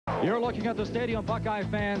You're looking at the stadium, Buckeye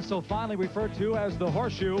fans, so finally referred to as the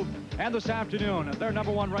Horseshoe. And this afternoon, their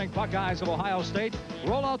 #1 ranked Buckeyes of Ohio State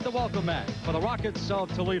roll out the welcome mat for the Rockets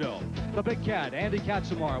of Toledo. The Big Cat, Andy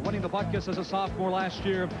Katzemar, winning the Buckeyes as a sophomore last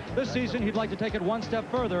year. This season, he'd like to take it one step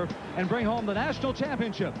further and bring home the national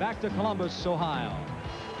championship back to Columbus, Ohio.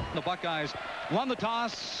 The Buckeyes won the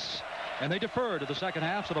toss, and they deferred to the second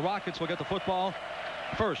half, so the Rockets will get the football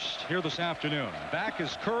first here this afternoon. Back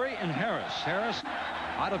is Curry and Harris. Harris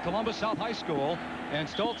out of Columbus South High School, and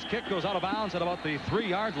Stoltz's kick goes out of bounds at about the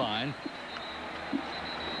 3-yard line.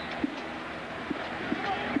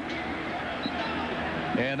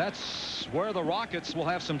 And that's where the Rockets will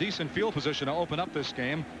have some decent field position to open up this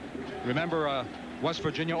game. Remember, West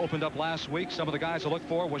Virginia opened up last week. Some of the guys to look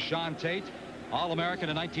for was Sean Tate, All-American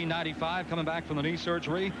in 1995, coming back from the knee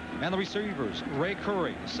surgery. And the receivers, Ray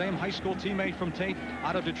Curry, the same high school teammate from Tate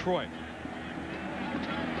out of Detroit.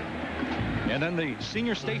 And then the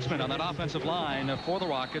senior statesman on that offensive line for the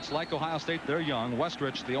Rockets, like Ohio State, they're young.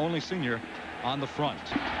 Westrich, the only senior on the front.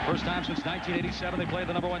 First time since 1987 they played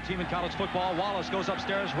the #1 team in college football. Wallace goes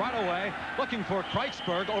upstairs right away, looking for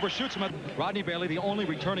Kreitzberg, overshoots him. Rodney Bailey, the only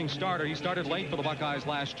returning starter. He started late for the Buckeyes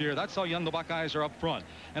last year. That's how young the Buckeyes are up front.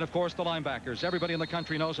 And of course the linebackers. Everybody in the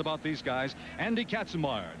country knows about these guys. Andy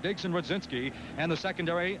Katzemar, Diggs and Rudzinski, and the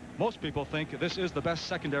secondary. Most people think this is the best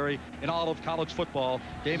secondary in all of college football.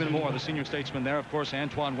 David Moore, the senior statesman there. Of course,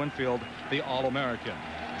 Antoine Winfield, the All-American.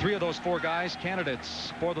 3 of those 4 guys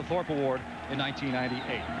candidates for the Thorpe Award in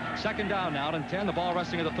 1998. Second down now and 10. The ball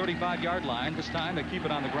resting at the 35-yard line. This time they keep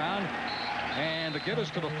it on the ground. And the give is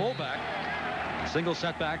to the fullback. Single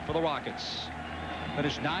setback for the Rockets.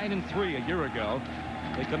 Finished 9-3 a year ago.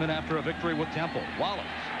 They come in after a victory with Temple. Wallace.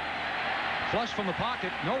 Flush from the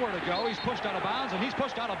pocket. Nowhere to go. He's pushed out of bounds, and he's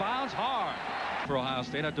pushed out of bounds hard for Ohio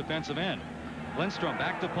State at defensive end. Lindstrom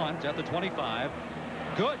back to punt at the 25.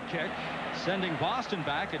 Good kick, sending Boston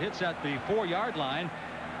back. It hits at the 4-yard line,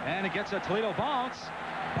 and it gets a Toledo bounce.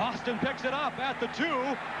 Boston picks it up at the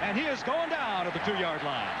 2, and he is going down at the 2-yard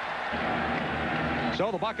line.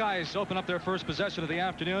 So the Buckeyes open up their first possession of the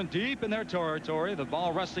afternoon deep in their territory. The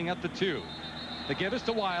ball resting at the 2. The give is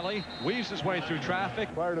to Wiley, weaves his way through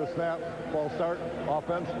traffic. Prior to the snap, ball start,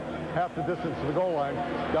 offense, half the distance to the goal line.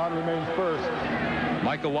 Down remains first.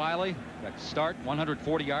 Michael Wiley, that start,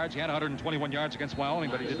 140 yards. He had 121 yards against Wyoming,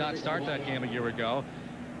 but he did not start that game a year ago.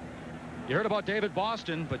 You heard about David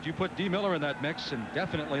Boston, but you put D. Miller in that mix, and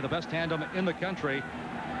definitely the best tandem in the country.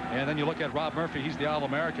 And then you look at Rob Murphy, he's the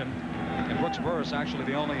All-American. And Brooks Burris, actually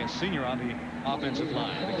the only senior on the offensive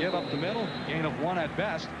line. The give up the middle, gain of 1 at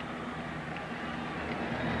best.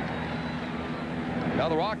 Now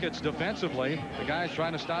the Rockets defensively, the guys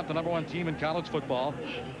trying to stop the #1 team in college football.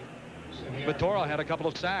 Vittora had a couple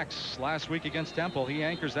of sacks last week against Temple. He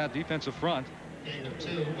anchors that defensive front.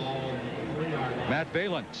 Matt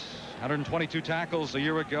Balint, 122 tackles a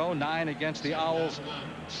year ago, 9 against the Owls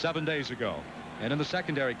 7 days ago. And in the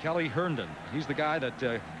secondary, Kelly Herndon. He's the guy that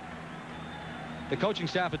the coaching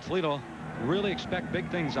staff at Toledo really expect big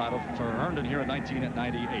things out of for Herndon here in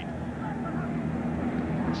 1998.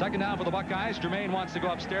 Second down for the Buckeyes. Jermaine wants to go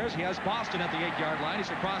upstairs. He has Boston at the 8-yard line. He's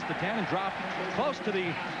across the 10 and dropped close to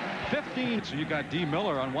the 15. So you've got D.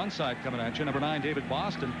 Miller on one side coming at you. Number 9, David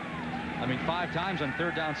Boston. I mean, 5 times on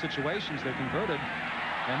 3rd down situations they converted.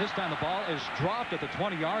 And this time the ball is dropped at the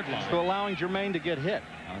 20-yard line. So allowing Jermaine to get hit.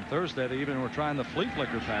 On Thursday, they even were trying the flea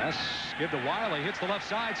flicker pass. Give to Wiley. Hits the left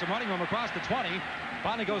side. Some running room across the 20.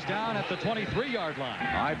 Finally goes down at the 23-yard line.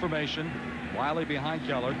 High formation. Wiley behind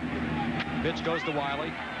Keller. Pitch goes to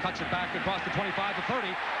Wiley. Cuts it back across the 25 to 30.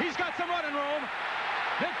 He's got some running room.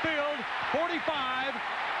 Midfield, 45,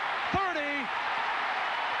 30,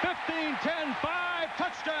 15, 10, 5.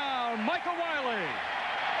 Touchdown, Michael Wiley.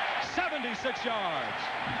 76 yards.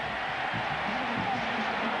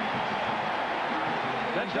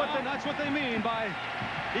 That's what they mean by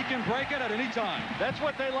he can break it at any time. That's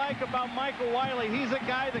what they like about Michael Wiley. He's a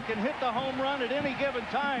guy that can hit the home run at any given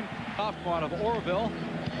time. Sophomore out of Oroville.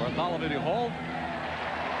 Bartholomew Holt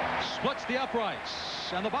splits the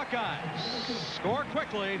uprights, and the Buckeyes score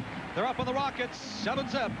quickly. They're up on the Rockets,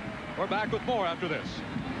 7-zip. We're back with more after this.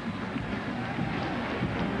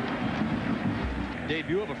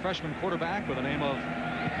 Debut of a freshman quarterback with the name of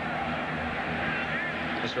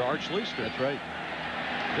Mr. Arch Leister. That's right.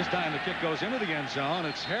 This time the kick goes into the end zone.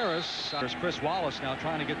 It's Harris. There's Chris Wallace now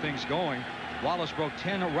trying to get things going. Wallace broke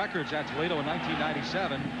 10 records at Toledo in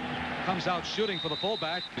 1997. Comes out shooting for the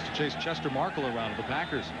fullback. Used to chase Chester Markle around the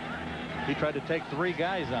Packers. He tried to take 3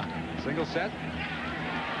 guys on. Single set.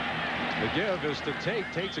 The give is to Tate.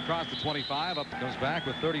 Tate's across the 25. Up comes back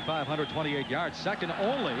with 3,528 yards. Second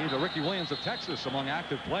only to Ricky Williams of Texas among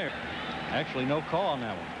active players. Actually, no call on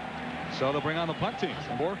that one. So they'll bring on the punt team.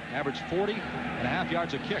 Moore averaged 40.5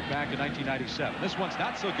 yards a kick back in 1997. This one's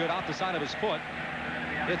not so good off the side of his foot.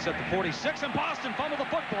 It's at the 46, and Boston fumbled the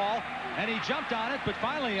football, and he jumped on it, but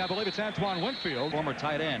finally, I believe it's Antoine Winfield, former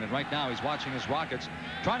tight end, and right now he's watching his Rockets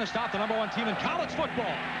trying to stop the #1 team in college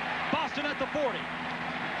football. Boston at the 40.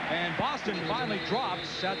 And Boston finally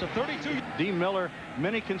drops at the 32. Dee Miller,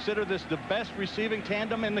 many consider this the best receiving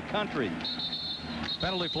tandem in the country.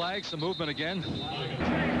 Penalty flag, some movement again.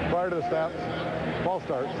 Prior to the stats, ball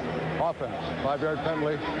starts, offense, 5-yard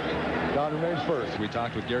penalty, down remains first. We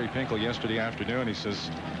talked with Gary Pinkel yesterday afternoon. He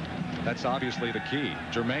says that's obviously the key.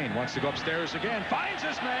 Jermaine wants to go upstairs again, finds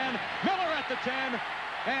his man, Miller at the 10,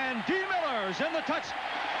 and Dee Miller's in the touch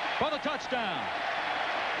for the touchdown.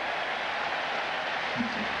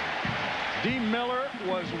 Dee Miller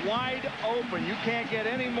was wide open. You can't get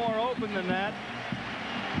any more open than that.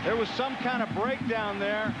 There was some kind of breakdown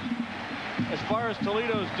there as far as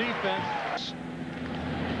Toledo's defense.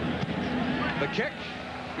 The kick,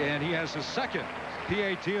 and he has his second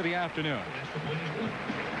PAT of the afternoon.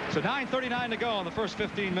 So 9:39 to go in the first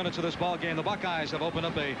 15 minutes of this ball game. The Buckeyes have opened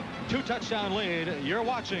up a 2-touchdown lead. You're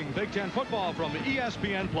watching Big Ten football from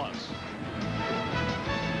ESPN+.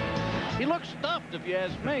 He looks stuffed, if you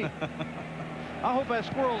ask me. I hope that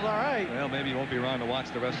squirrel's all right. Well, maybe he won't be around to watch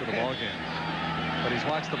the rest of the ball game. But he's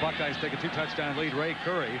watched the Buckeyes take a 2-touchdown lead. Ray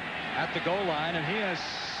Curry at the goal line, and he is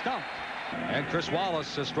stumped. And Chris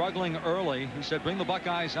Wallace is struggling early. He said, bring the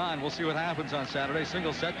Buckeyes on. We'll see what happens on Saturday.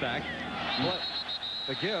 Single setback. But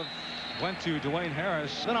the give went to Dwayne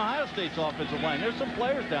Harris. Then Ohio State's offensive line. There's some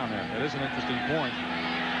players down there. That is an interesting point.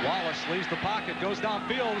 Wallace leaves the pocket, goes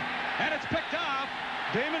downfield, and it's picked off.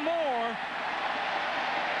 Damon Moore.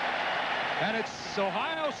 And it's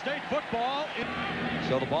Ohio State football.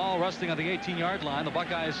 So the ball resting on the 18-yard line. The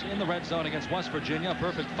Buckeyes in the red zone against West Virginia.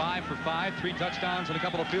 Perfect 5 for 5. 3 touchdowns and a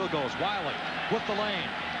couple of field goals. Wiley with the lane.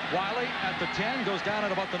 Wiley at the 10, goes down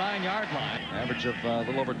at about the 9-yard line. Average of a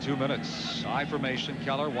little over 2 minutes. I formation.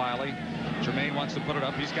 Keller, Wiley. Jermaine wants to put it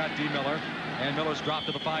up. He's got Dee Miller. And Miller's dropped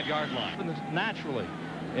to the 5-yard line. Naturally.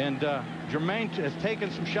 And Jermaine has taken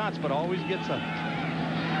some shots, but always gets a...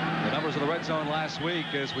 The numbers of the red zone last week,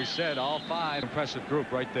 as we said, all 5. Impressive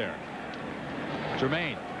group right there.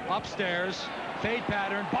 Jermaine upstairs, fade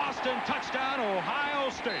pattern, Boston, touchdown,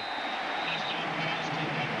 Ohio State.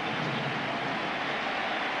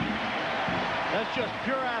 That's just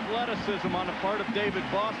pure athleticism on the part of David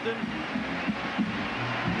Boston.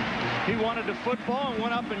 He wanted the football and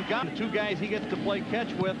went up and got the 2 guys he gets to play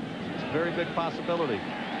catch with. It's a very big possibility.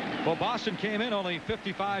 Well, Boston came in only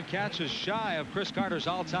 55 catches shy of Chris Carter's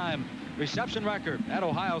all-time reception record at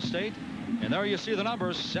Ohio State. And there you see the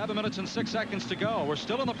numbers. 7 minutes and 6 seconds to go. We're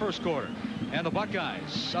still in the first quarter. And the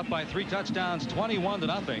Buckeyes up by 3 touchdowns,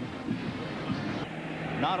 21-0.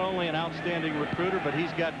 Not only an outstanding recruiter, but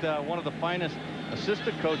he's got one of the finest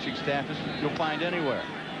assistant coaching staffs you'll find anywhere.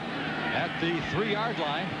 At the 3-yard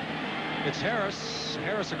line, it's Harris.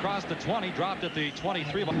 Harris across the 20, dropped at the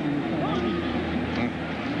 23.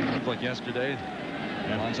 Looked like yesterday,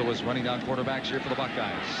 Alonzo was running down quarterbacks here for the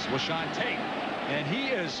Buckeyes. Washawn Tate, and he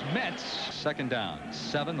is met. Second down,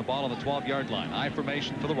 7, the ball on the 12-yard line. I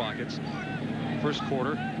formation for the Rockets. First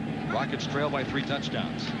quarter, Rockets trail by 3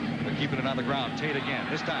 touchdowns. They're keeping it on the ground. Tate again.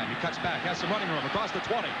 This time he cuts back, has some running room across the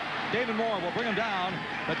 20. David Moore will bring him down,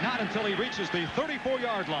 but not until he reaches the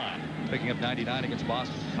 34-yard line. Picking up 99 against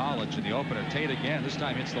Boston College in the opener. Tate again. This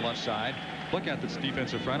time hits the left side. Look at this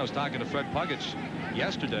defensive front. I was talking to Fred Puggich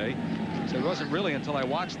yesterday. So it wasn't really until I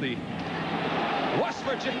watched the West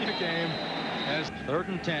Virginia game as 3rd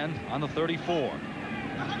and 10 on the 34.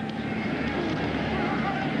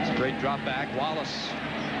 Straight drop back. Wallace.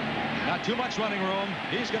 Not too much running room.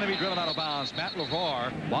 He's going to be driven out of bounds. Matt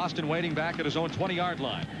LeVar. Boston waiting back at his own 20-yard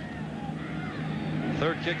line.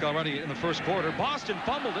 3rd kick already in the first quarter. Boston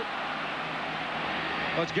fumbled it.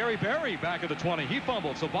 Oh, it's Gary Berry back at the 20. He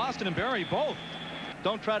fumbled. So Boston and Berry both.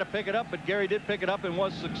 Don't try to pick it up, but Gary did pick it up and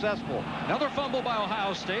was successful. Another fumble by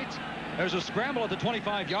Ohio State. There's a scramble at the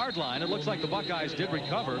 25-yard line. It looks like the Buckeyes did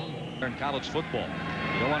recover in college football.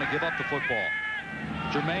 You don't want to give up the football.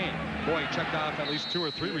 Jermaine, boy, he checked off at least 2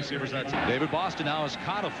 or 3 receivers that time. David Boston now has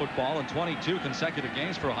caught a football in 22 consecutive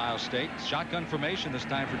games for Ohio State. Shotgun formation this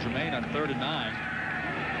time for Jermaine on 3rd and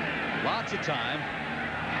 9. Lots of time.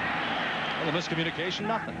 A little miscommunication,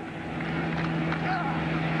 nothing.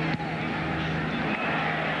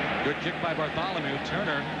 Good kick by Bartholomew.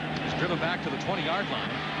 Turner is driven back to the 20-yard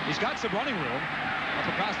line. He's got some running room. Up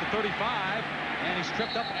across the 35, and he's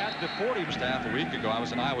tripped up at the 40. Staff a week ago, I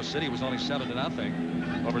was in Iowa City. It was only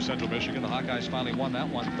 7-0 over Central Michigan. The Hawkeyes finally won that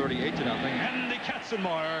one, 38-0. Andy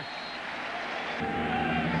Katzenmoyer.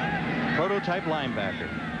 Prototype linebacker.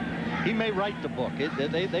 He may write the book.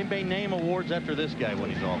 They may name awards after this guy when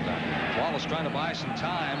he's all done. Wallace trying to buy some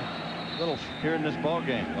time. Little here in this ball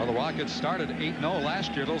game. Well, the Rockets started 8-0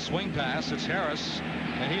 last year. Little swing pass. It's Harris,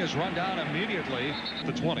 and he is run down immediately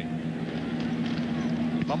to 20.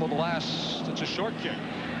 Fumble the last. It's a short kick.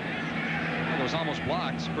 It was almost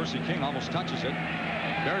blocked. Percy King almost touches it.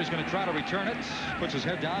 Barry's going to try to return it. Puts his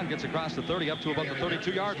head down, gets across the 30 up to about the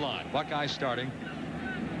 32-yard line. Buckeyes starting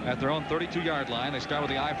at their own 32-yard line. They start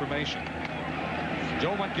with the I formation.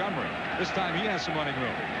 Joe Montgomery. This time he has some running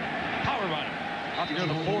room. Power running up near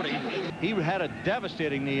the 40. He had a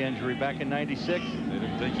devastating knee injury back in '96. They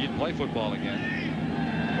didn't think he'd play football again.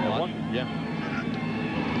 Yeah.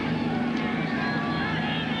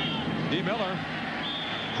 D. Miller,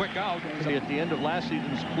 quick out. At the end of last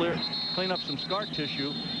season's clean up some scar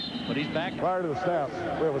tissue, but he's back. Prior to the snaps,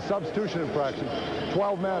 we have a substitution infraction.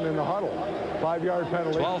 12 men in the huddle. 5-yard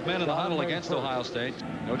penalty. 12 men in the huddle against Ohio State.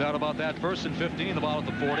 No doubt about that. 1st and 15, the ball at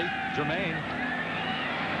the 40. Jermaine.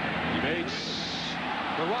 Evades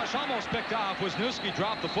the rush, almost picked off. Wisniewski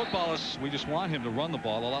dropped the football. We just want him to run the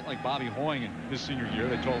ball, a lot like Bobby Hoying in his senior year.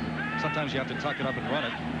 They told him sometimes you have to tuck it up and run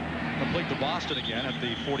it. Complete to Boston again at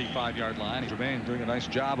the 45-yard line. Jermaine doing a nice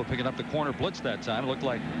job of picking up the corner blitz that time. It looked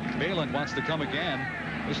like Balin wants to come again.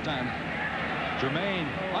 This time Jermaine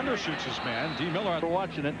undershoots his man. D. Miller. We're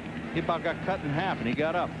watching it. He about got cut in half, and he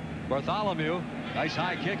got up. Bartholomew, nice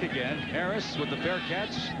high kick again. Harris with the fair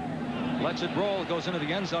catch. Lets it roll. It goes into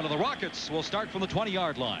the end zone. And the Rockets will start from the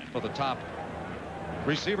 20-yard line. For the top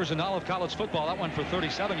receivers in all of college football. That one for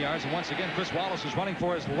 37 yards. And once again, Chris Wallace is running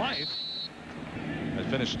for his life. They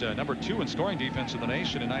finished number 2 in scoring defense in the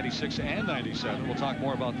nation in '96 and '97. We'll talk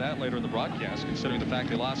more about that later in the broadcast, considering the fact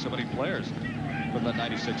they lost so many players from the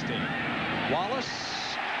 '96 team. Wallace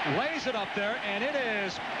lays it up there, and it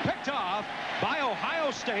is picked off by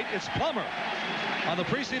Ohio State. It's Plummer. On the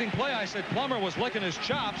preceding play, I said Plummer was licking his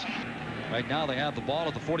chops. Right now, they have the ball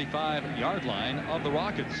at the 45-yard line of the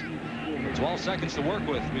Rockets. 12 seconds to work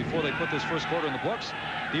with before they put this first quarter in the books.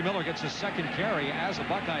 D. Miller gets his second carry as a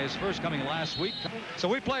Buckeye, his first coming last week. So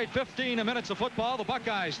we played 15 minutes of football. The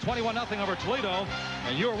Buckeyes 21-0 over Toledo.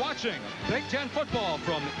 And you're watching Big Ten football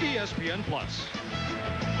from ESPN+.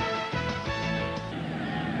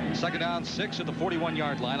 Second down, 6 at the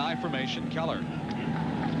 41-yard line. I formation. Keller.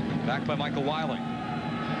 Back by Michael Wiley.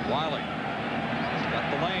 Wiley got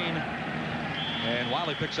the lane. And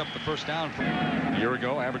Wiley picks up the first down from a year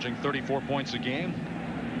ago, averaging 34 points a game,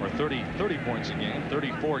 or 30 points a game,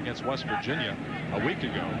 34 against West Virginia a week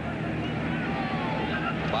ago.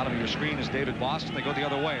 Bottom of your screen is David Boston. They go the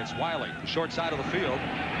other way. It's Wiley, short side of the field.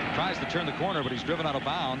 Tries to turn the corner, but he's driven out of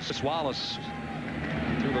bounds. It's Wallace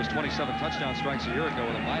threw those 27 touchdown strikes a year ago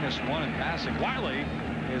with a -1 in passing. Wiley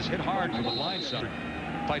is hit hard from the blind side,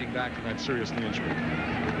 fighting back from that serious knee injury.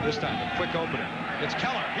 This time, a quick opening. It's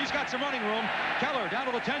Keller. He's got some running room. Keller down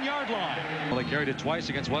to the 10-yard line. Well, they carried it twice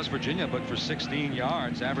against West Virginia, but for 16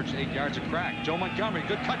 yards, averaged 8 yards a crack. Joe Montgomery,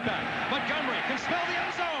 good cutback. Montgomery can smell the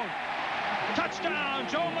end zone. Touchdown,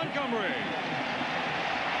 Joe Montgomery.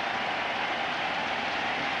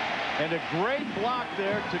 And a great block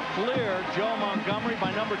there to clear Joe Montgomery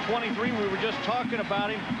by number 23. We were just talking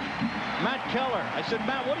about him. Matt Keller. I said,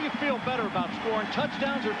 Matt, what do you feel better about, scoring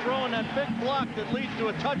touchdowns or throwing that big block that leads to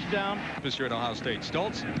a touchdown? This year at Ohio State.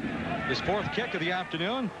 Stoltz, his 4th kick of the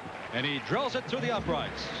afternoon, and he drills it through the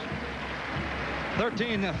uprights.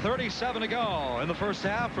 13:37 to go in the first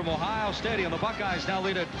half from Ohio Stadium. The Buckeyes now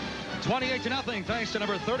lead it 28-0 thanks to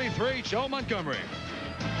number 33, Joe Montgomery.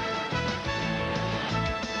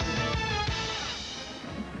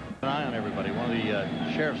 An eye on everybody. One of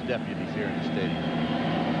the sheriff's deputies here in the stadium.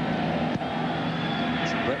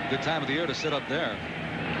 It's a good time of the year to sit up there.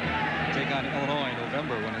 Take on Illinois in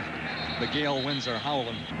November when the gale winds are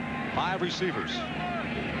howling. 5 receivers.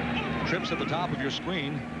 Trips at the top of your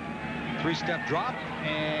screen. 3-step drop,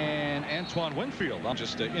 and Antoine Winfield. I'm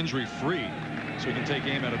just injury-free, so he can take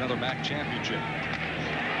aim at another MAC championship.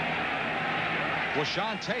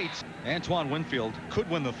 Washawn Tate. Antoine Winfield could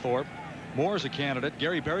win the Thorpe. Moore's a candidate.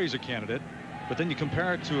 Gary Berry's a candidate. But then you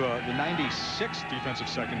compare it to the '96 defensive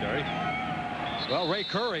secondary. Well, Ray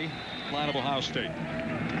Curry, line of Ohio State.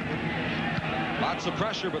 Lots of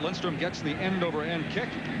pressure, but Lindstrom gets the end-over-end kick.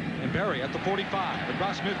 And Berry at the 45,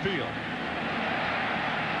 across midfield.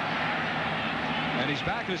 And he's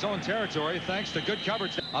back in his own territory thanks to good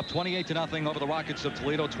coverage. Up 28-0 over the Rockets of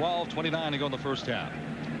Toledo. 12-29 to go in the first half.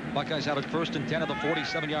 Buckeyes out at 1st and 10 at the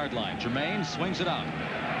 47-yard line. Jermaine swings it out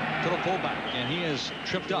to the fullback, and he is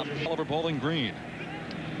tripped up all over Bowling Green.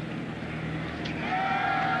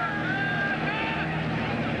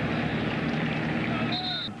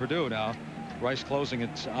 Purdue now. Rice closing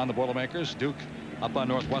it on the Boilermakers. Duke up on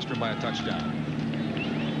Northwestern by a touchdown.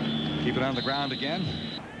 Keep it on the ground again.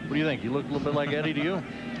 What do you think? You look a little bit like Eddie to you?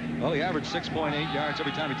 Well, he averaged 6.8 yards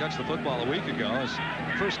every time he touched the football a week ago. His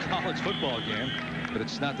first college football game, but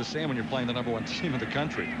it's not the same when you're playing the #1 team in the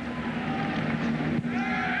country.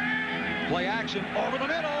 Play action over the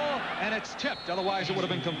middle, and it's tipped. Otherwise, it would have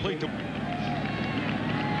been complete to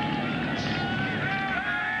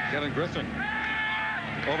Kevin Griffin.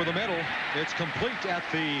 Over the middle, it's complete at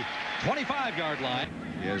the 25-yard line.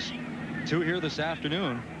 He has 2 here this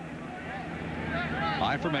afternoon.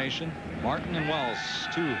 High formation. Martin and Wells,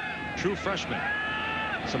 2 true freshmen.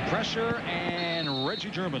 Some pressure, and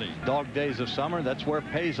Reggie Germany. Dog days of summer, that's where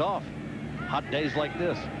it pays off. Hot days like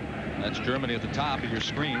this. That's Germany at the top of your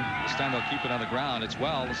screen. This time they'll keep it on the ground. It's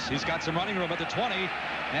Wells. He's got some running room at the 20,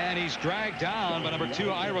 and he's dragged down by number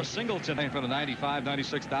 2, Ira Singleton, in front of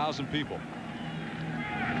 96,000 people.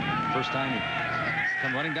 First time he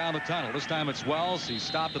come running down the tunnel. This time it's Wells. He's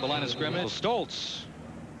stopped at the line of scrimmage. Stoltz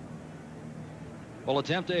will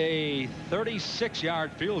attempt a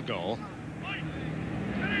 36-yard field goal.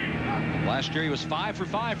 Last year he was 5 for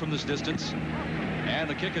 5 from this distance, and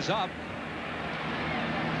the kick is up,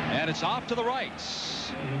 and it's off to the right.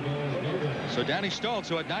 So Danny Stoltz,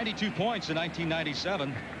 who had 92 points in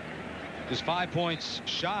 1997, is 5 points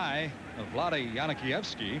shy of Vlade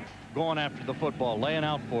Yanakiewski. Going after the football, laying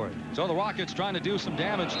out for it. So the Rockets trying to do some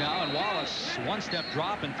damage now, and Wallace one-step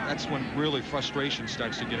drop, and that's when really frustration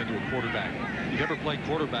starts to get into a quarterback. You've ever played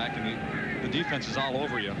quarterback and the defense is all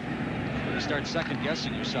over you. You start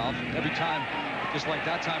second-guessing yourself every time, just like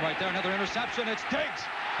that time right there. Another interception. It's Diggs.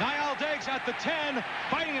 Niall Diggs at the 10,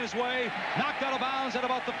 fighting his way, knocked out of bounds at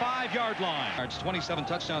about the 5-yard line. It's 27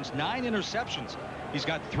 touchdowns, 9 interceptions. He's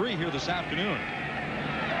got 3 here this afternoon.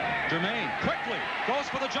 Jermaine quickly goes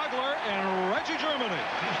for the juggler, and Reggie Germany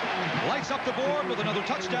lights up the board with another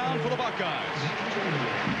touchdown for the Buckeyes.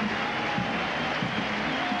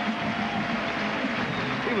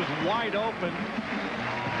 He was wide open.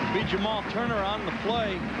 Beat Jamal Turner on the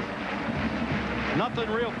play. Nothing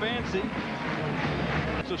real fancy.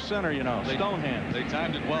 It's a center, you know, Stonehand. They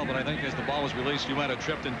timed it well, but I think as the ball was released, you might have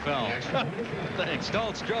tripped and fell. Thanks.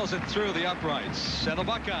 Stoltz drills it through the uprights, and the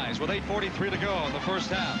Buckeyes, with 8:43 to go in the first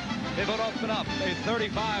half, they would open up a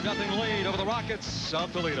 35-0 lead over the Rockets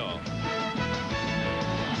of Toledo.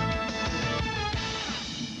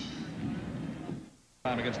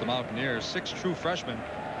 Against the Mountaineers, 6 true freshmen,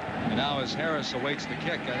 and now as Harris awaits the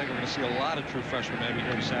kick, I think we're going to see a lot of true freshmen maybe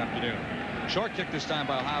here this afternoon. Short kick this time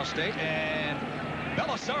by Ohio State, and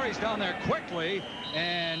Belisari's down there quickly,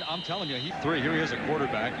 and I'm telling you, here he is at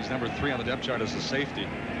quarterback. He's number 3 on the depth chart as a safety.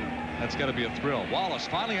 That's got to be a thrill. Wallace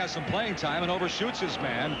finally has some playing time and overshoots his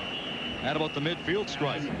man at about the midfield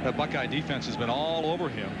stripe. The Buckeye defense has been all over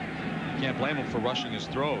him. Can't blame him for rushing his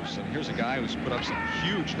throws. And here's a guy who's put up some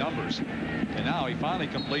huge numbers, and now he finally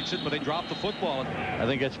completes it, but they drop the football. I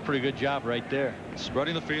think that's a pretty good job right there.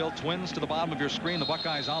 Spreading the field, twins to the bottom of your screen. The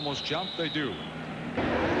Buckeyes almost jumped. They do.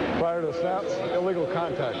 Prior to the snaps, illegal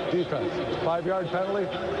contact, defense, 5-yard penalty,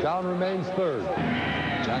 down remains 3rd.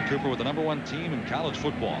 John Cooper with the #1 team in college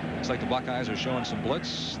football. Looks like the Buckeyes are showing some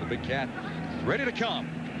blitz. The big cat ready to come.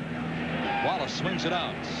 Wallace swings it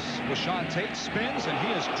out. LaShawn Tate spins, and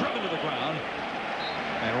he is driven to the ground.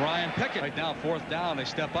 And Ryan Pickett right now, 4th down. They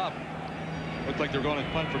step up. Looked like they're going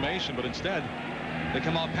in punt formation, but instead they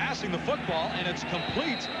come out passing the football, and it's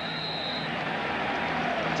complete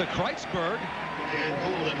to Kreitzberg.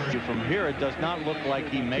 From here, it does not look like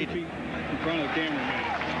he made it. In front of the camera.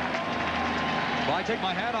 Well, I take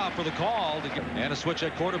my hat off for the call. And a switch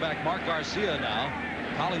at quarterback, Mark Garcia now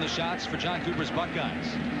calling the shots for John Cooper's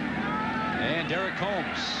Buckeyes. And Derek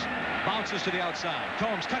Combs bounces to the outside.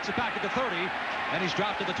 Combs cuts it back at the 30, and he's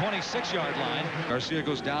dropped at the 26-yard line. Garcia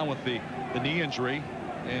goes down with the knee injury,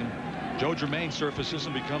 and Joe Germain surfaces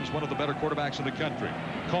and becomes one of the better quarterbacks in the country.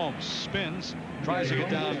 Combs spins, tries to get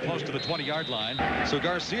down close to the 20-yard line. So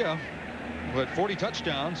Garcia, who had 40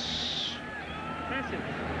 touchdowns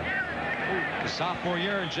his sophomore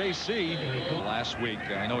year in JC last week.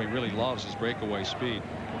 I know he really loves his breakaway speed.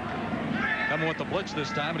 Coming with the blitz this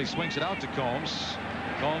time, and he swings it out to Combs.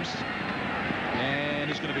 And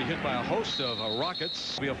he's going to be hit by a host of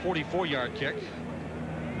Rockets. It'll be a 44-yard kick.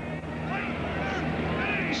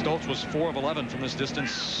 Stoltz was 4 of 11 from this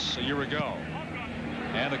distance a year ago.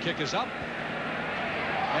 And the kick is up.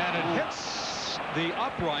 And it hits the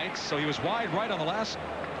uprights. So he was wide right on the last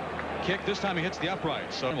kick. This time he hits the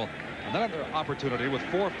upright. So another opportunity with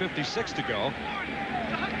 4:56 to go.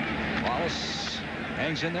 Wallace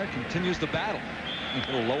hangs in there, continues the battle.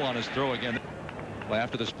 A little low on his throw again. Well,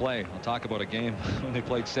 after this play, I'll talk about a game when they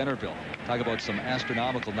played Centerville. Talk about some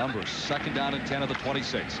astronomical numbers. 2nd down and 10 of the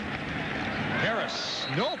 26. Harris,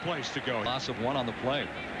 no place to go. Loss of 1 on the play.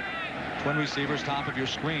 Twin receivers, top of your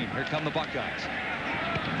screen. Here come the Buckeyes.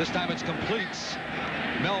 This time it's complete.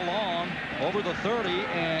 Mel Long over the 30,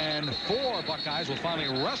 and 4 Buckeyes will finally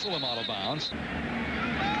wrestle him out of bounds.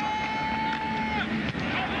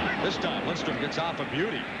 This time Lindstrom gets off a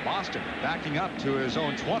beauty. Boston backing up to his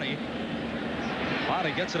own 20.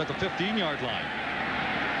 Finally gets it at the 15-yard line.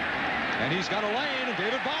 And he's got a lane, and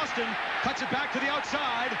David Boston cuts it back to the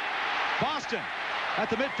outside. Boston at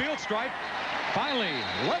the midfield stripe finally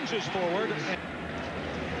lunges forward.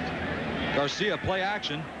 Garcia play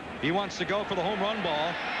action. He wants to go for the home run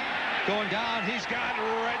ball. Going down, he's got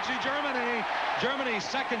Reggie Germany. Germany's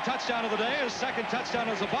 2nd touchdown of the day, his 2nd touchdown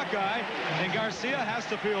as a Buckeye, and Garcia has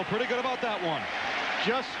to feel pretty good about that one.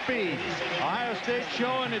 Just speed. Ohio State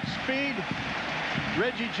showing its speed.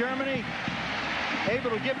 Reggie Germany able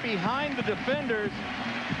to get behind the defenders.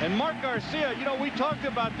 And Mark Garcia, you know, we talked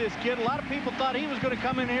about this kid. A lot of people thought he was going to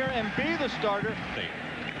come in here and be the starter.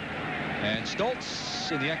 And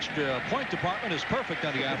Stoltz in the extra point department is perfect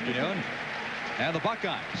on the afternoon. And the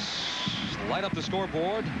Buckeyes light up the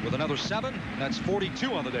scoreboard with another 7. That's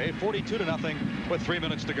 42 on the day. 42-0 with 3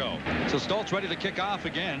 minutes to go. So Stoltz ready to kick off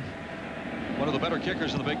again. One of the better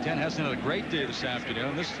kickers in the Big Ten. Hasn't had a great day this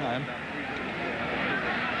afternoon. This time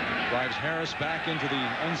drives Harris back into the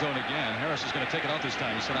end zone again. Harris is going to take it out this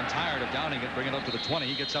time. He said, I'm tired of downing it. Bring it up to the 20.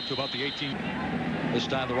 He gets up to about the 18. This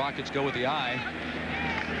time the Rockets go with the eye.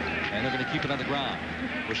 And they're going to keep it on the ground.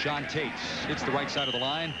 Rashawn Tate hits the right side of the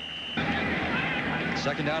line.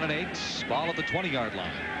 2nd down and 8. Ball at the 20-yard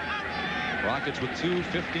line. Rockets with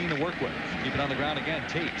 2:15 to work with. Keep it on the ground again.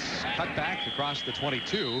 Tate's cut back across the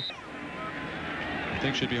 22. I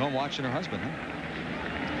think she'd be home watching her husband,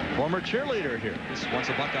 huh? Former cheerleader here. This once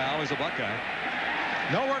a Buckeye, always a Buckeye.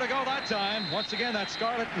 Nowhere to go that time. Once again, that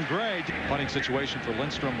scarlet and gray. Punting situation for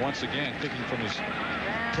Lindstrom once again, kicking from his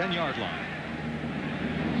 10-yard line.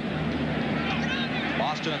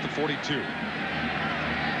 Boston at the 42.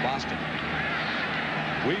 Boston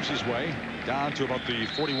weaves his way down to about the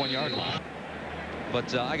 41-yard line.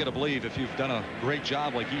 But I got to believe if you've done a great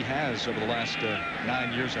job like he has over the last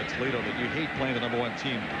 9 years at Toledo, that you hate playing the #1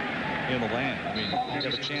 team in the land. I mean, you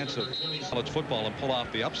got a chance of college football and pull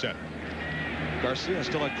off the upset. Garcia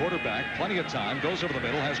still at quarterback, plenty of time, goes over the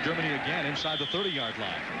middle, has Germany again inside the 30-yard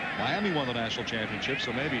line. Miami won the national championship,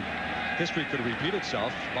 so maybe history could repeat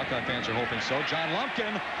itself. Buckeye fans are hoping so. John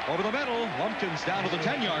Lumpkin over the middle. Lumpkin's down to the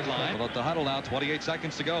 10-yard line. About the huddle now, 28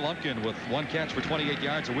 seconds to go. Lumpkin with 1 catch for 28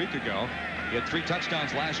 yards a week ago. He had 3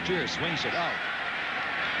 touchdowns last year. Swings it out.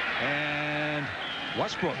 And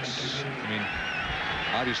Westbrooks. I mean,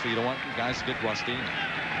 obviously you don't want guys to get rusty.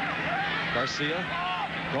 Garcia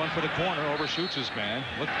going for the corner, overshoots his man.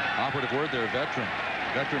 Look, operative word there, veteran.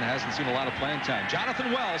 Veteran hasn't seen a lot of playing time.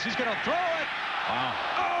 Jonathan Wells, he's going to throw it. Wow.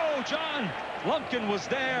 Oh, John Lumpkin was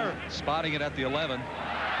there. Spotting it at the 11.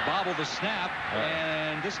 Bobbled the snap,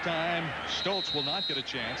 and this time Stoltz will not get a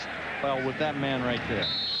chance. Well, with that man right there.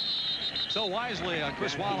 So wisely,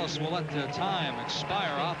 Chris Wallace will let the time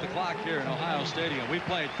expire off the clock here in Ohio Stadium. We've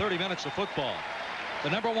played 30 minutes of football. The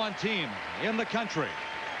 #1 team in the country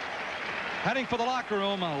heading for the locker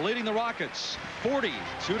room, leading the Rockets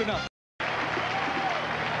 42-0.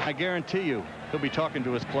 I guarantee you he'll be talking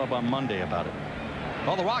to his club on Monday about it.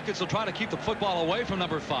 Well, the Rockets will try to keep the football away from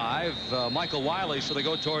 #5, Michael Wiley, so they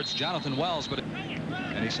go towards Jonathan Wells.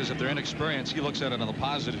 And he says if they're inexperienced, he looks at it on the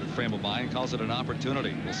positive frame of mind, calls it an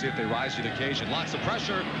opportunity. We'll see if they rise to the occasion. Lots of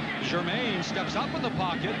pressure. Germain steps up in the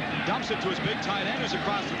pocket, dumps it to his big tight end who's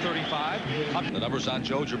across the 35. The numbers on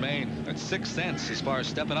Joe Germain. That's 6 cents as far as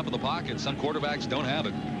stepping up in the pocket. Some quarterbacks don't have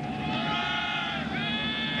it.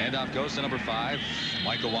 Handoff goes to #5,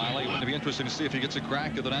 Michael Wiley. Wouldn't it be interesting to see if he gets a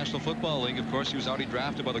crack at the National Football League? Of course, he was already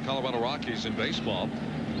drafted by the Colorado Rockies in baseball.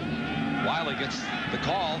 Wiley gets the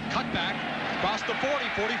call, cut back, across the 40,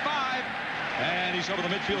 45, and he's over the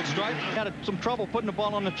midfield stripe. He had some trouble putting the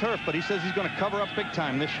ball on the turf, but he says he's going to cover up big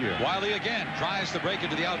time this year. Wiley again tries to break it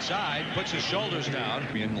to the outside, puts his shoulders down.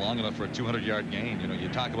 Being long enough for a 200-yard gain. You know, you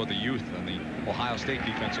talk about the youth on the Ohio State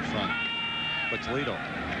defensive front. But Toledo,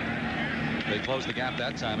 they closed the gap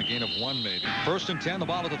that time, a gain of 1 maybe. 1st and 10, the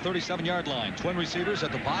ball at the 37-yard line. Twin receivers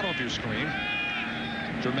at the bottom of your screen.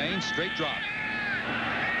 Germain, straight drop.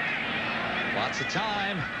 Lots of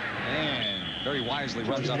time, and very wisely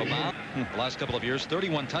runs out of bounds. The last couple of years,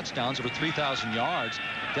 31 touchdowns, over 3,000 yards.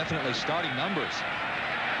 Definitely starting numbers.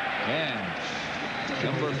 And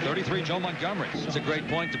number 33, Joe Montgomery. It's a great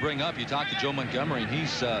point to bring up. You talk to Joe Montgomery, and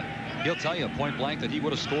he'll tell you point blank that he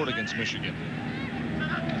would have scored against Michigan.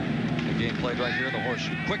 The game played right here in the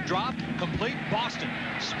horseshoe. Quick drop, complete. Boston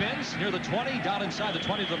spins near the 20, down inside the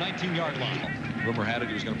 20 to the 19-yard line. Rumor had it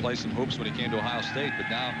he was going to play some hoops when he came to Ohio State, but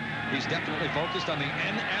now he's definitely focused on the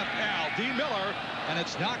NFL. D. Miller, and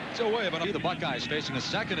it's knocked away, but the Buckeyes facing a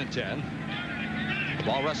 2nd and 10. The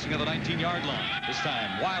ball resting at the 19-yard line. This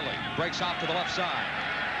time, Wiley breaks off to the left side.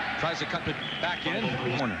 Tries to cut it back in.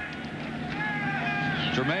 Corner.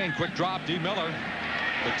 Jermaine, quick drop. D. Miller.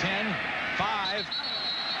 The 10, 5.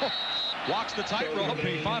 Walks the tightrope.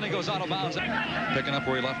 He finally goes out of bounds. Picking up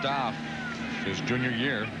where he left off his junior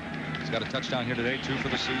year. He's got a touchdown here today, 2 for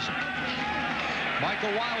the season.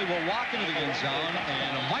 Michael Wiley will walk into the end zone,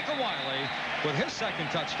 and Michael Wiley with his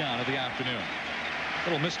 2nd touchdown of the afternoon.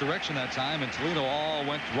 Little misdirection that time, and Toledo all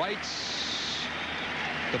went right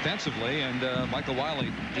defensively, and Michael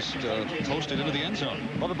Wiley just toasted into the end zone.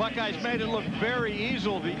 Well, the Buckeyes made it look very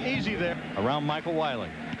easy there around Michael Wiley.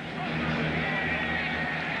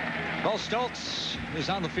 Well, Stoltz is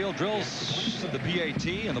on the field, drills the PAT,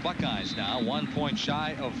 and the Buckeyes now 1 point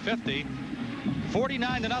shy of 50.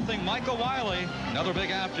 49-0, Michael Wiley. Another big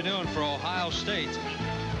afternoon for Ohio State.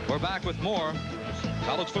 We're back with more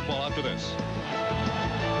college football after this.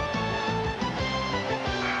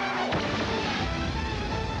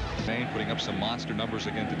 Maine putting up some monster numbers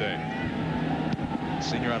again today.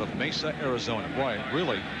 Senior out of Mesa, Arizona. Boy,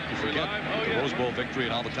 really, you forget the Rose Bowl victory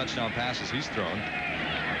and all the touchdown passes he's thrown.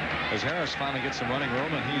 As Harris finally gets some running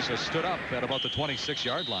room, and he's stood up at about the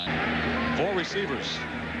 26-yard line. 4 receivers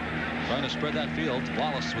trying to spread that field.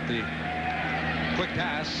 Wallace with the quick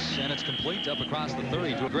pass, and it's complete up across the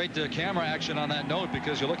 30. To a great camera action on that note,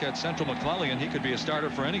 because you look at Central McClellan, he could be a starter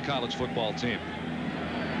for any college football team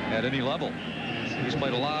at any level. He's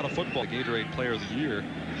played a lot of football. Gatorade Player of the Year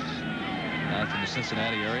from the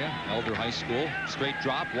Cincinnati area, Elder High School. Straight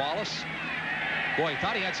drop, Wallace. Boy, he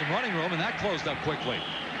thought he had some running room, and that closed up quickly.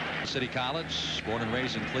 City College, born and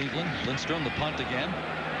raised in Cleveland. Lindstrom, the punt again.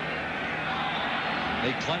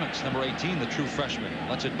 Nate Clements, number 18, the true freshman,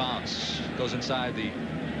 lets it bounce. Goes inside the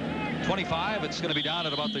 25. It's going to be down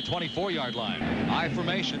at about the 24-yard line. I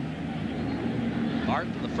formation. Hart,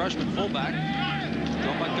 the freshman fullback.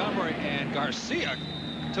 Joe Montgomery, and Garcia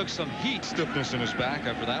took some heat. Stiffness in his back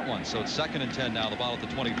after that one. So it's 2nd and 10 now. The ball at the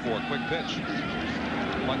 24. Quick pitch.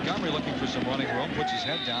 Montgomery looking for some running room. Puts his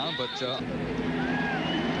head down, but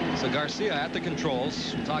so Garcia at the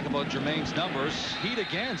controls. We'll talk about Jermaine's numbers. Heat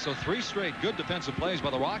again. So 3 straight good defensive plays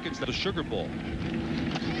by the Rockets. The Sugar Bowl.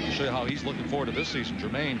 I'll show you how he's looking forward to this season.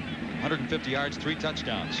 Jermaine, 150 yards, 3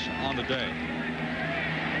 touchdowns on the day.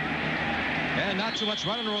 And not too much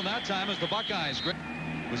running room that time as the Buckeyes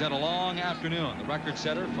was had a long afternoon. The record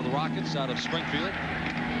setter for the Rockets out of Springfield.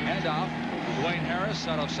 Handoff. Dwayne Harris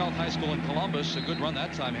out of South High School in Columbus. A good run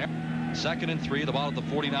that time. 2nd and 3. The ball at the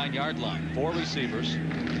 49-yard line. 4 receivers.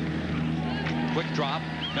 Quick drop.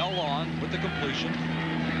 Mel Long with the completion.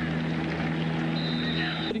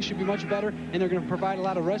 It should be much better, and they're going to provide a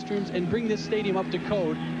lot of restrooms and bring this stadium up to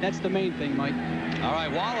code. That's the main thing, Mike. All right,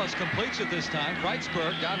 Wallace completes it this time.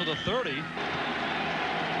 Kreitzberg down to the 30.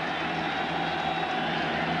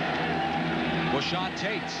 Washawn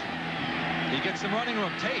Tate. He gets some running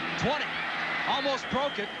room. Tate, 20. Almost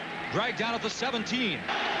broke it. Dragged down at the 17.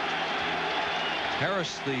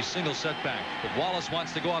 Harris, the single setback, but Wallace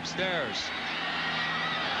wants to go upstairs.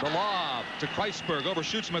 The lob to Kreitzberg,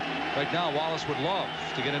 overshoots him. Right now, Wallace would love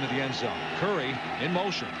to get into the end zone. Curry in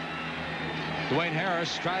motion. Dwayne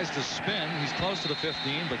Harris tries to spin. He's close to the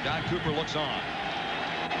 15, but Don Cooper looks on.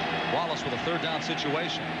 Wallace with a 3rd down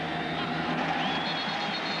situation.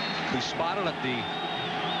 He's spotted at the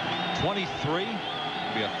 23.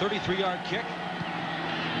 It'll be a 33-yard kick.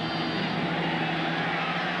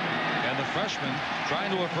 And the freshman trying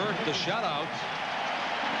to avert the shutout,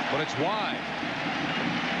 but it's wide.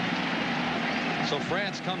 So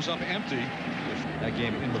France comes up empty with that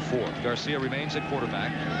game in the 4th. Garcia remains at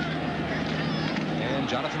quarterback. And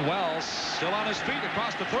Jonathan Wells still on his feet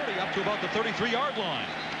across the 30 up to about the 33-yard line.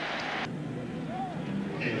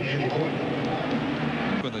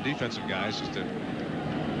 When the defensive guys just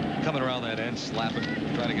coming around that end, slapping,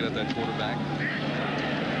 trying to get at that quarterback.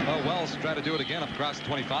 Oh, Wells tried to do it again up across the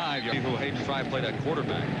 25. Who Hayden Fry played at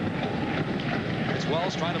quarterback. It's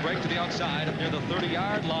Wells trying to break to the outside up near the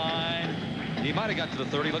 30-yard line. He might have got to the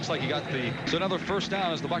 30. Looks like he got the. So another 1st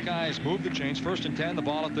down as the Buckeyes move the chains. 1st and 10. The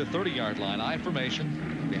ball at the 30-yard line. I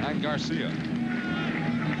formation behind Garcia.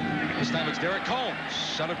 This time it's Derek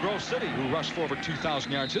Combs out of Grove City, who rushed for over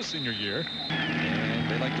 2,000 yards his senior year. And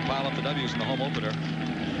they like to pile up the W's in the home opener.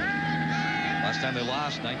 Last time they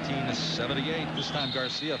lost, 1978. This time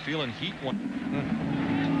Garcia feeling heat. 20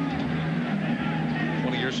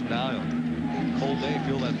 years from now, cold day,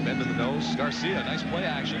 feel that bend in the nose. Garcia, nice play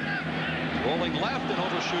action. Rolling left and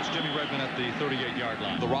overshoots Jimmy Redmond at the 38-yard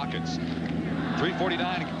line. The Rockets.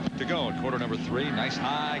 3:49 to go in quarter number 3. Nice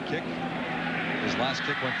high kick. His last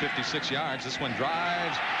kick went 56 yards. This one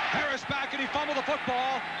drives. Harris back and he fumbled the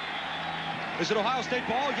football. Is it Ohio State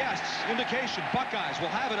ball? Yes. Indication. Buckeyes will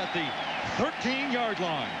have it at the 13-yard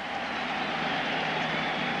line.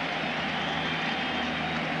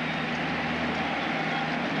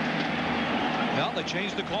 Well, they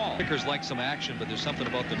changed the call. Kickers like some action, but there's something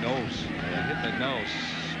about the nose. They hit the nose.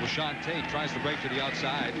 LaShawn Tate tries to break to the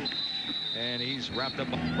outside. And he's wrapped up,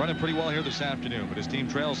 running pretty well here this afternoon. But his team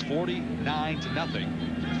trails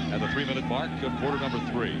 49-0 at the 3-minute mark of quarter number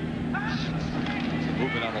 3. Some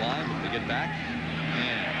movement on the line, but they get back.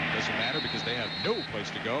 And it doesn't matter because they have no place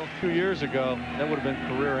to go. 2 years ago, that would have been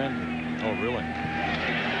career-ending. Oh, really?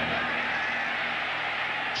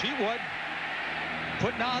 Cheatwood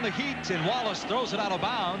putting on the heat, and Wallace throws it out of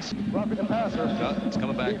bounds. Roughing the passer. It's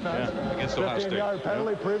coming back against Ohio State. 15-yard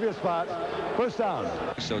penalty, previous spot. First down.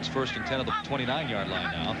 So it's 1st and 10 at the 29-yard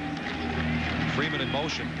line now. Freeman in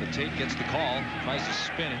motion. The Tate gets the call. Tries to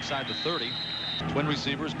spin inside the 30. Twin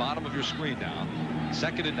receivers, bottom of your screen now.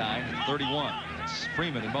 2nd and 9 at 31. It's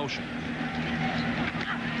Freeman in motion.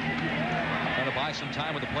 Trying to buy some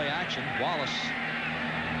time with the play action. Wallace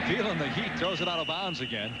feeling the heat, throws it out of bounds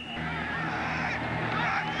again.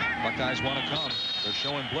 Buckeyes want to come. They're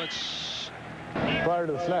showing blitz. Prior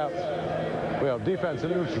to the snap, we have defense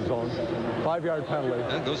in neutral zone. 5-yard penalty.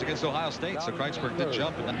 That goes against Ohio State, so Kreitzberg did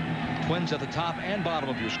jump. And Twins at the top and bottom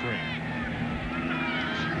of your screen.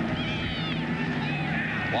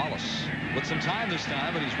 Wallace with some time this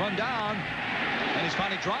time, but he's run down, and he's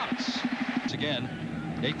finally dropped. Once again,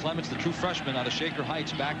 Nate Clements, the true freshman out of Shaker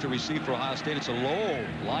Heights, back to receive for Ohio State. It's a low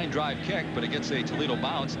line drive kick, but it gets a Toledo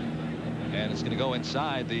bounce. And it's going to go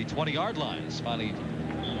inside the 20-yard line. It's finally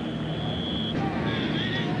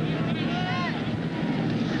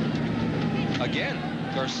again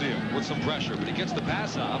Garcia with some pressure, but he gets the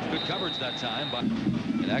pass off. Good coverage that time.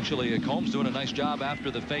 And actually, Combs doing a nice job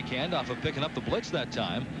after the fake handoff of picking up the blitz that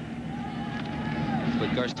time.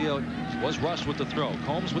 But Garcia was rushed with the throw.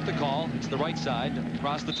 Combs with the call. It's the right side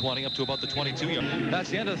across the 20 up to about the 22. That's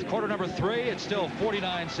the end of quarter number 3. It's still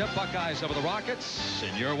 49-0 Buckeyes over the Rockets.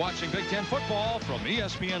 And you're watching Big Ten football from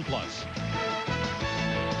ESPN+.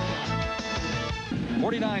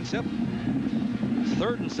 49-0.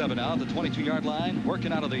 3rd and 7 now at the 22-yard line.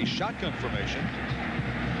 Working out of the shotgun formation.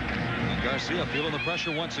 And Garcia feeling the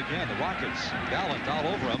pressure once again. The Rockets gallant all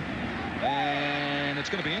over him. And it's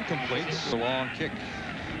going to be incomplete. A long kick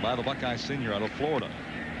by the Buckeye senior out of Florida.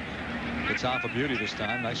 It's off a beauty this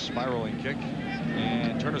time. Nice spiraling kick.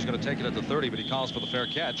 And Turner's going to take it at the 30, but he calls for the fair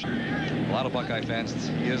catch. A lot of Buckeye fans,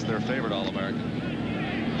 he is their favorite All-American.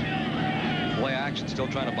 Play action, still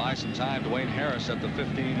trying to buy some time. Dwayne Harris at the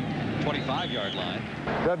 25-yard line.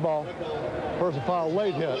 Dead ball. Personal foul,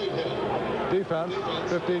 late hit. Defense,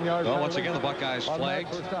 15-yard. Well, once again, the Buckeyes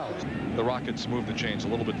flagged. The Rockets move the chains a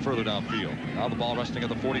little bit further downfield. Now the ball resting at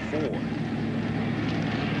the 44.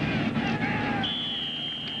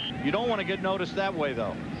 You don't want to get noticed that way,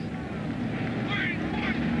 though.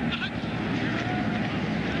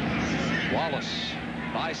 Wallace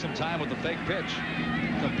buys some time with the fake pitch.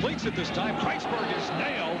 Completes it this time. Kreitzberg is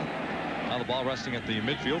nailed. Now the ball resting at the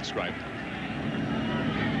midfield stripe.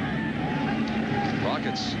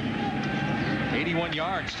 Rockets 81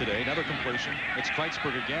 yards today. Another completion. It's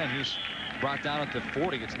Kreitzberg again. He's brought down at the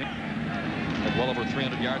 40. It's at well over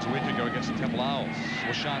 300 yards a week ago against the Temple Owls.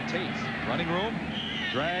 LaShawn Tate running room.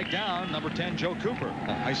 Dragged down, number 10, Joe Cooper,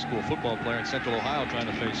 a high school football player in Central Ohio, trying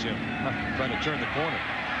to face him, trying to turn the corner.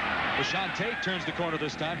 LaShawn Tate turns the corner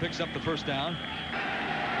this time, picks up the first down.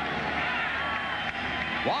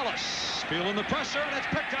 Wallace feeling the pressure, and it's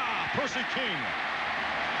picked off. Percy King.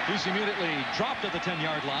 He's immediately dropped at the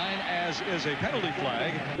 10-yard line, as is a penalty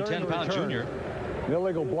flag. 10-pound junior. An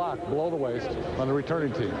illegal block below the waist on the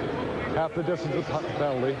returning team. Half the distance of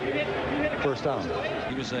penalty. First down.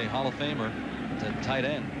 He was a Hall of Famer. At tight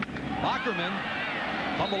end. Bockerman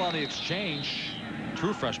fumble on the exchange.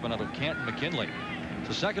 True freshman out of Canton McKinley.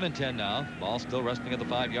 So 2nd and 10 now. Ball still resting at the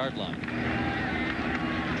 5-yard line.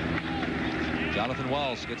 Jonathan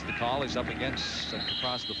Wells gets the call. He's up against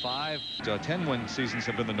across the 5. 10-win seasons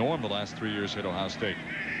have been the norm the last 3 years at Ohio State.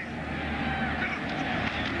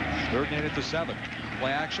 3rd and 8 at the 7.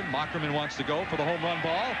 Play action. Bockerman wants to go for the home run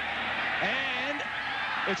ball. And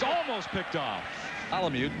it's almost picked off.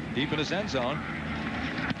 Alamute deep in his end zone.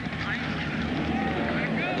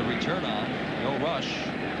 And the return on. No rush.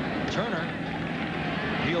 Turner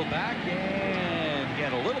peeled back, and he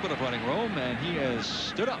had a little bit of running room, and he has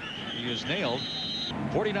stood up. He is nailed.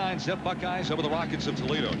 49-zip Buckeyes over the Rockets of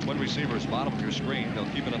Toledo. Twin receivers, bottom of your screen. They'll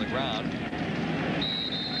keep it on the ground.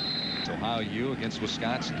 Ohio U against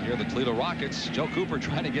Wisconsin here. The Toledo Rockets. Joe Cooper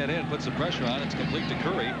trying to get in, put some pressure on. It's complete to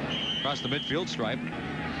Curry across the midfield stripe.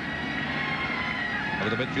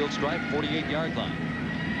 Over the midfield stripe, 48-yard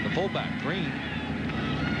line. The fullback, Green.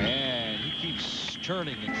 And he keeps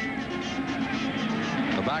churning.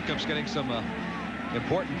 The backup's getting some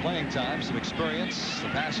important playing time, some experience. The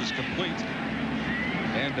pass is complete.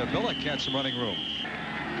 And Billick had some running room.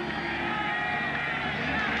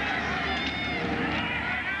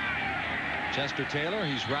 Chester Taylor,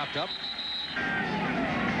 he's wrapped up.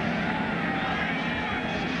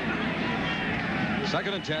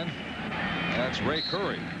 Second and 10. That's Ray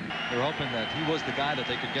Curry. They're hoping that he was the guy that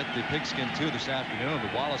they could get the pigskin to this afternoon,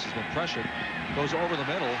 but Wallace has been pressured. Goes over the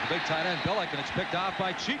middle. The big tight end, Billick, and it's picked off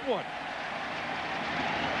by Cheatwood.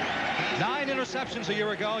 9 interceptions a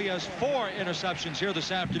year ago. He has 4 interceptions here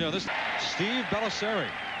this afternoon. This Steve Bellisari.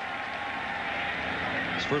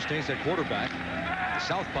 His first days at quarterback. The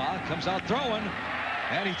southpaw comes out throwing,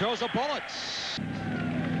 and he throws a bullet.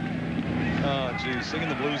 Oh, geez, singing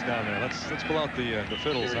the blues down there. Let's pull out the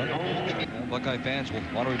fiddles, huh? Buckeye fans will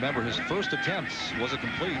want to remember his first attempt was a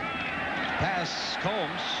complete pass.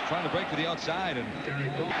 Combs trying to break to the outside, and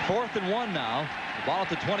 4th and 1 now. The ball at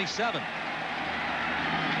the 27.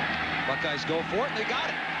 Buckeyes go for it, and they got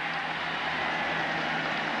it.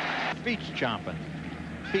 Feet's chomping.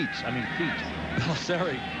 Feet.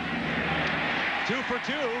 Bellisari. 2 for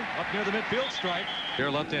 2 up near the midfield stripe. Their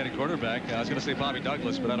left-handed quarterback. I was going to say Bobby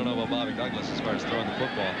Douglas, but I don't know about Bobby Douglas as far as throwing the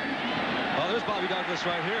football. Oh, there's Bobby Douglas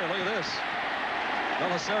right here. Look at this.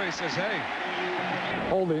 Bellisari says, hey.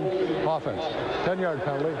 Holding offense. 10-yard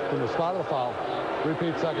penalty from the spot of the foul.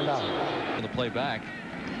 Repeat second down. And the play back.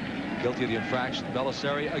 Guilty of the infraction.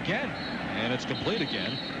 Bellisari again. And it's complete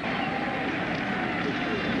again.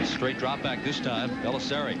 Straight drop back this time.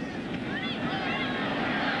 Bellisari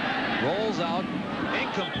rolls out.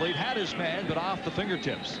 Incomplete. Had his man, but off the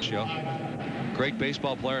fingertips. Great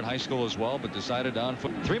baseball player in high school as well, but decided on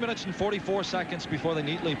foot. 3 minutes and 44 seconds before they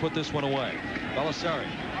neatly put this one away. Bellisari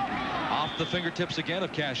off the fingertips again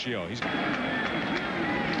of Cascio.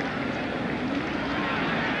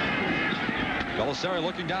 Bellisari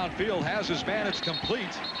looking downfield, has his man. It's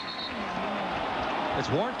complete. It's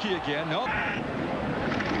Warnke again. No.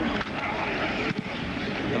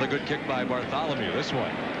 Another good kick by Bartholomew. This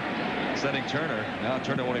one sending Turner. Now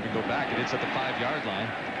Turner won't even go back. It hits at the 5-yard line.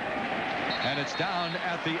 And it's down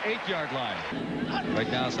at the 8-yard line. Right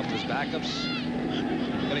now, some of his backups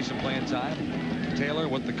getting some playing time. Taylor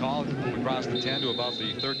with the call across the 10 to about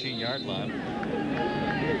the 13-yard line.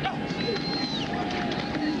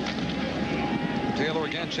 Taylor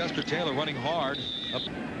again. Chester Taylor running hard. Up.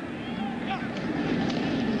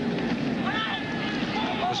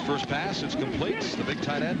 His first pass, it's complete. The big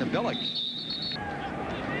tight end, Billick.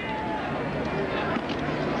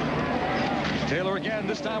 Taylor again,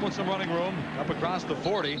 this time with some running room. Up across the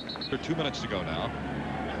 40. 2 minutes to go now.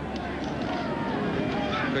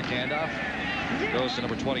 Quick handoff. Goes to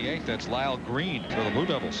number 28. That's Lyle Green for the Blue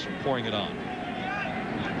Devils, pouring it on.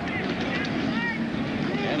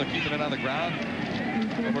 And they're keeping it on the ground.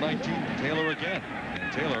 Number 19, Taylor again.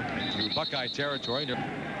 And Taylor into Buckeye territory.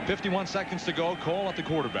 51 seconds to go. Cole at the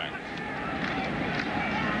quarterback.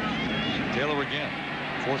 Taylor again.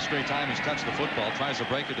 4th straight time he's touched the football. Tries to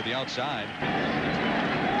break it to the outside.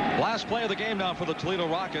 Last play of the game now for the Toledo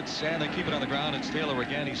Rockets, and they keep it on the ground. It's Taylor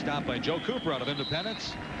again. He's stopped by Joe Cooper out of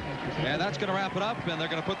Independence. And that's going to wrap it up, and they're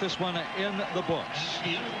going to put this one in the books.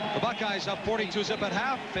 The Buckeyes up 42-zip at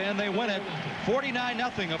half, and they win it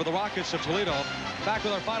 49-0 over the Rockets of Toledo. Back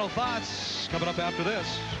with our final thoughts coming up after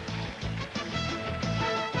this.